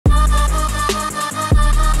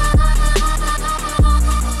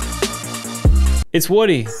it's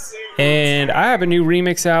Woody, and I have a new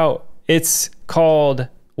remix out. It's called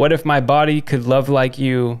What If My Body Could Love Like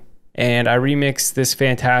You, and I remixed this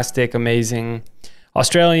fantastic, amazing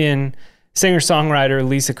Australian singer-songwriter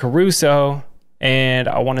Lisa Caruso, and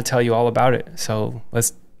I want to tell you all about it, so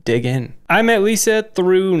let's dig in. I met Lisa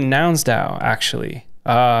through NoundsDAO, actually.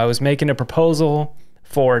 I was making a proposal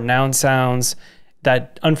for Noun Sounds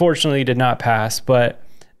that unfortunately did not pass, but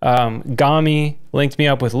Gami linked me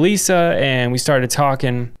up with Lisa and we started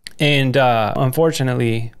talking, and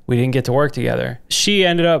unfortunately we didn't get to work together. She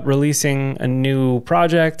ended up releasing a new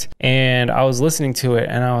project and I was listening to it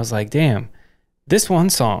and I was like, damn, this one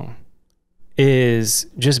song is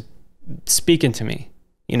just speaking to me,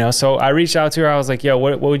 you know? So I reached out to her. I was like, yo,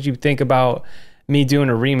 what would you think about me doing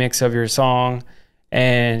a remix of your song?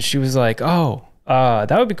 And she was like, oh,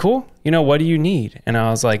 that would be cool. You know, what do you need? And I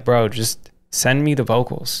was like, bro, just send me the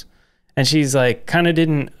vocals. And she's like, kind of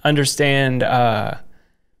didn't understand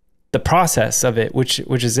the process of it, which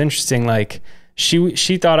is interesting. Like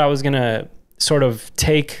she thought I was gonna sort of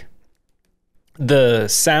take the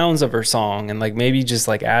sounds of her song and like maybe just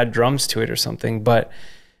like add drums to it or something. But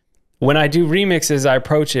when I do remixes, I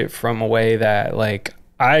approach it from a way that like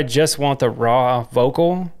I just want the raw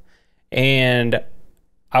vocal and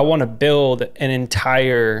I want to build an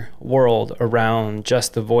entire world around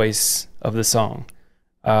just the voice of the song,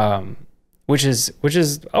 which is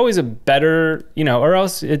always a better, you know, or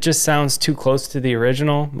else it just sounds too close to the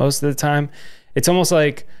original most of the time. It's almost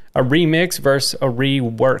like a remix versus a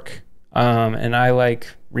rework, and I like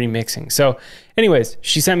remixing. So anyways,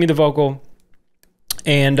 she sent me the vocal,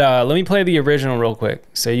 and let me play the original real quick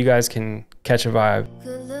so you guys can catch a vibe.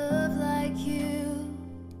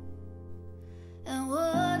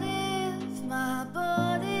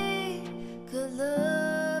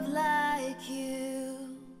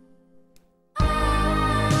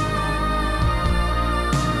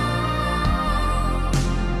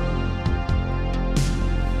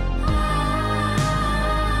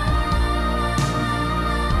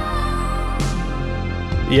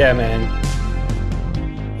 Yeah, man.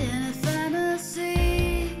 In a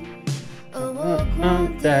fantasy, awoke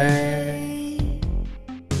one day,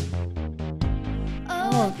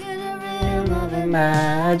 awoke in a realm of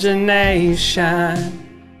imagination.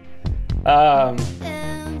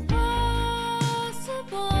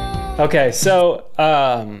 Okay, so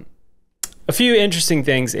a few interesting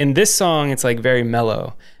things. In this song, it's like very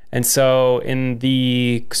mellow. And so in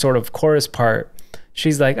the sort of chorus part,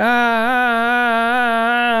 she's like, ah,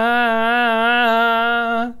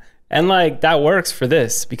 and like that works for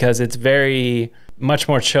this because it's very much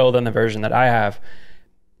more chill than the version that I have.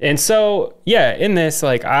 And so, yeah, in this,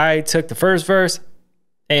 like I took the first verse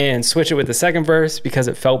and switched it with the second verse because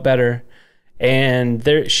it felt better. And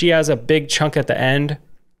there, she has a big chunk at the end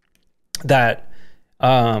that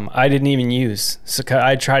I didn't even use. So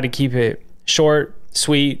I tried to keep it short,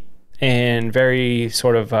 sweet, and very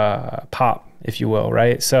sort of pop, if you will,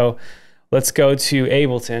 right? So let's go to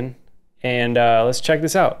Ableton and let's check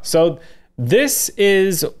this out. So this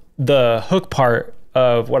is the hook part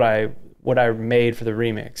of what I made for the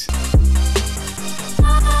remix.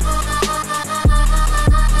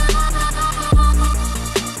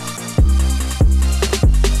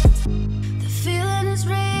 The feeling is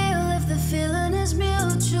real if the feeling is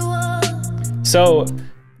mutual. So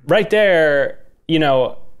right there, you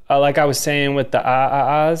know, like I was saying with the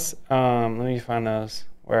ahs, let me find those.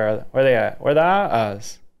 Where are they at? Where are the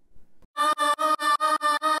ahs?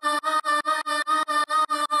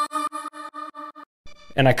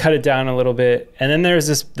 And I cut it down a little bit, and then there's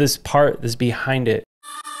this part that's behind it.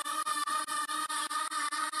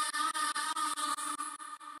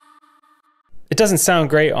 It doesn't sound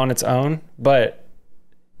great on its own, but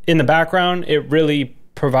in the background, it really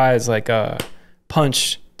provides like a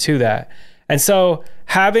punch to that. And so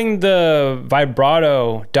having the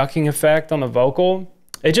vibrato ducking effect on the vocal,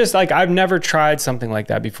 it just like, I've never tried something like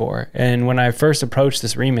that before. And when I first approached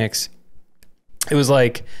this remix, it was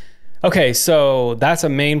like, okay, so that's a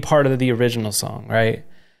main part of the original song, right?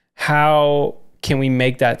 How can we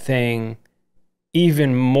make that thing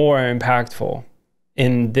even more impactful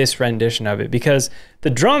in this rendition of it? Because the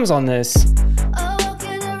drums on this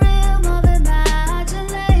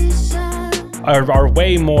are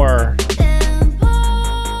way more,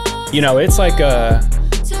 you know, it's like a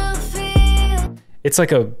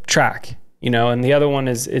track, you know, and the other one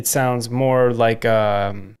is, it sounds more like,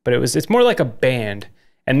 but it's more like a band,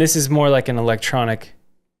 and this is more like an electronic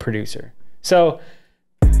producer. So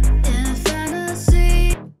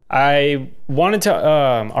I wanted to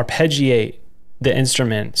arpeggiate the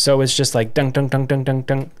instrument, so it's just like dunk, dunk, dunk, dunk, dunk,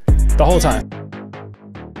 dunk the whole time.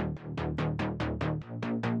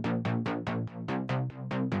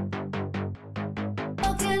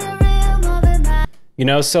 You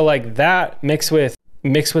know, so like that mixed with the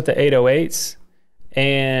 808s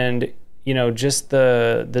and, you know, just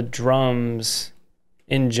the drums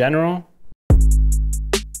in general.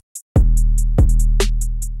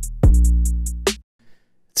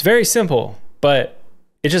 It's very simple, but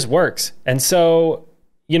it just works. And so,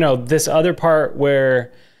 you know, this other part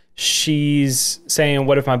where she's saying,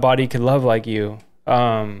 what if my body could love like you?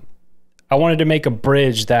 I wanted to make a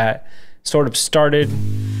bridge that sort of started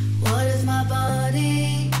what if my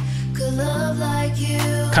body could love like you?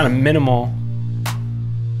 Kind of minimal.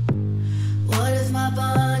 What if my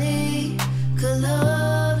body could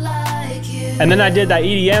love like you? And then I did that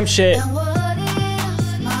EDM shit. And what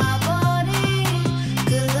if my body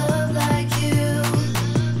could love like you?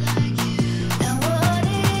 And what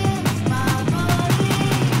if my body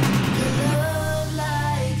could love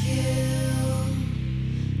like you?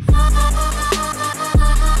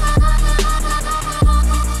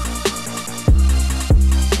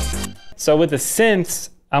 So with the synths,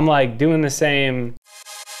 I'm like doing the same.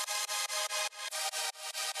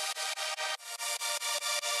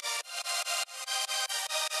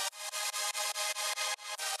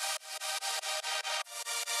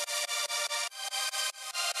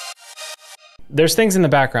 There's things in the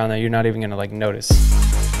background that you're not even gonna like notice.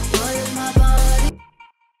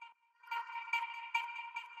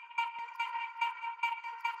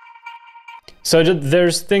 So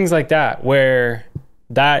there's things like that where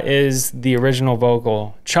that is the original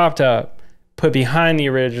vocal chopped up, put behind the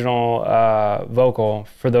original vocal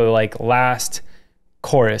for the like last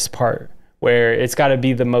chorus part where it's got to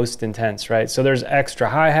be the most intense, right? So there's extra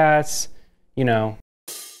hi-hats, you know.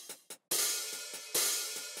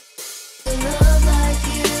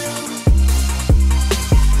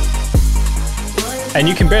 And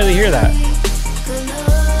you can barely hear that.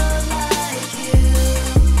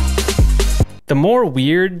 The more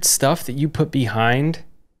weird stuff that you put behind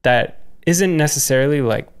that isn't necessarily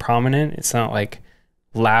like prominent, it's not like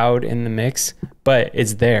loud in the mix, but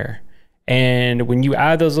it's there. And when you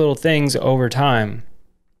add those little things over time,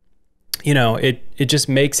 you know, it just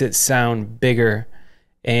makes it sound bigger,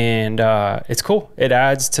 and it's cool. It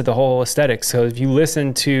adds to the whole aesthetic. So if you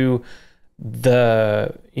listen to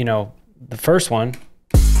the, you know, the first one,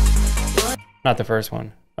 not the first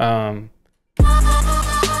one.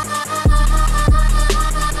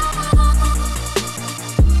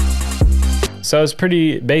 So it's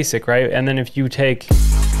pretty basic, right? And then if you take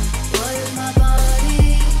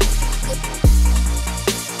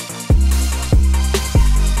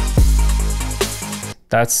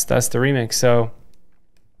that's the remix. So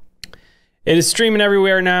it is streaming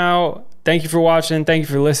everywhere now. Thank you for watching. Thank you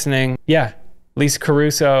for listening. Yeah. Lisa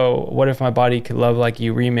Caruso, What If My Body Could Love Like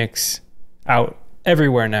You remix out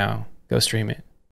everywhere now. Go stream it.